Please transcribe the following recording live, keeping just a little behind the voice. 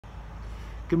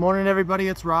Good morning, everybody.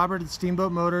 It's Robert at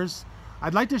Steamboat Motors.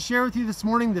 I'd like to share with you this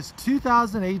morning this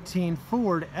 2018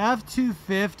 Ford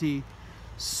F-250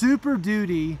 Super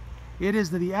Duty. It is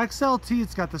the XLT.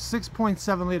 It's got the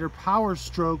 6.7 liter Power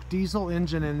Stroke diesel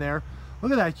engine in there.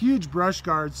 Look at that huge brush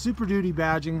guard, Super Duty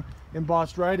badging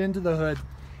embossed right into the hood.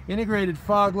 Integrated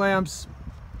fog lamps.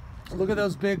 Look at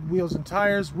those big wheels and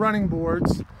tires, running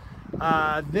boards.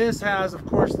 This has, of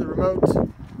course, the remote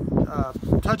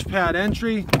touchpad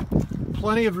entry.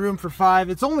 Plenty of room for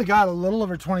 5. It's only got a little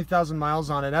over 20,000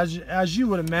 miles on it. As you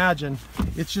would imagine,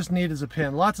 it's just neat as a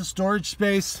pin. Lots of storage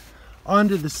space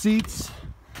under the seats,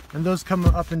 and those come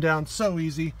up and down so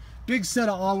easy. Big set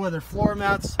of all-weather floor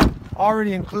mats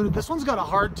already included. This one's got a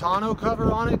hard tonneau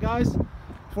cover on it, guys.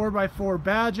 4x4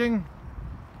 badging.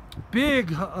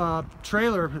 Big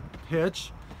trailer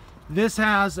hitch. This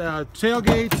has a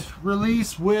tailgate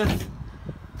release with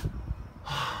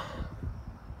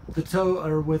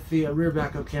the rear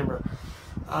backup camera.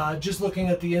 Just looking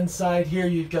at the inside here,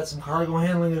 you've got some cargo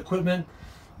handling equipment,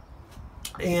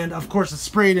 and of course a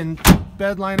sprayed-in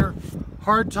bed liner.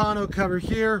 Hard tonneau cover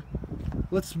here.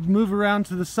 Let's move around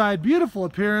to the side. Beautiful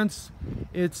appearance.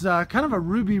 It's kind of a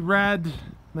ruby red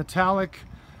metallic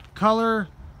color.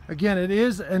 Again, it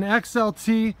is an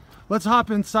XLT. Let's hop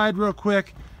inside real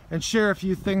quick and share a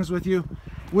few things with you.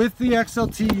 With the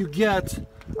XLT, you get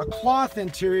a cloth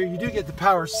interior. You do get the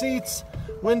power seats,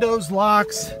 windows,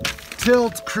 locks,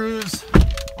 tilt, cruise,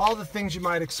 all the things you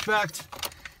might expect.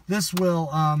 This will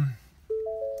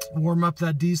warm up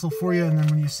that diesel for you, and then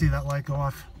when you see that light go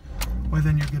off, well,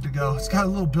 then you're good to go. It's got a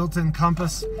little built-in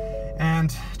compass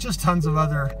and just tons of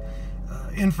other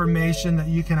information that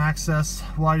you can access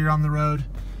while you're on the road.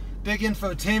 Big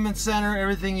infotainment center,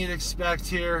 everything you'd expect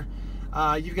here.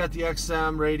 You've got the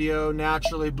XM radio,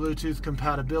 naturally Bluetooth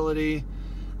compatibility,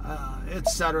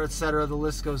 etc., etc. The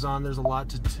list goes on. There's a lot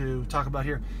to talk about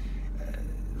here.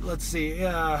 Let's see.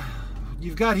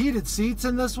 You've got heated seats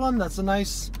in this one. That's a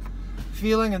nice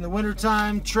feeling in the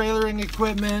wintertime. Trailering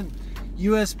equipment,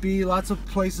 USB, lots of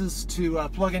places to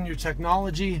plug in your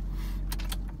technology.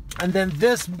 And then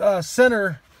this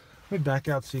center, let me back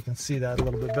out so you can see that a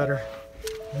little bit better.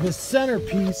 This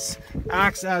centerpiece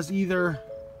acts as either,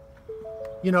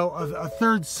 you know, a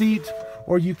third seat,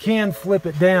 or you can flip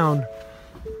it down.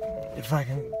 If I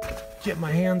can get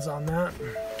my hands on that.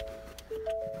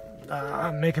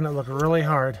 I'm making it look really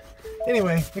hard.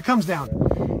 Anyway, it comes down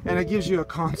and it gives you a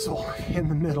console in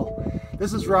the middle.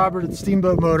 This is Robert at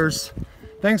Steamboat Motors.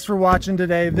 Thanks for watching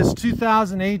today. This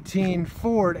 2018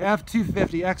 Ford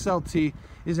F-250 XLT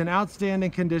is in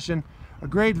outstanding condition, a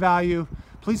great value.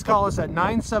 Please call us at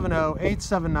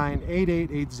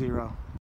 970-879-8880.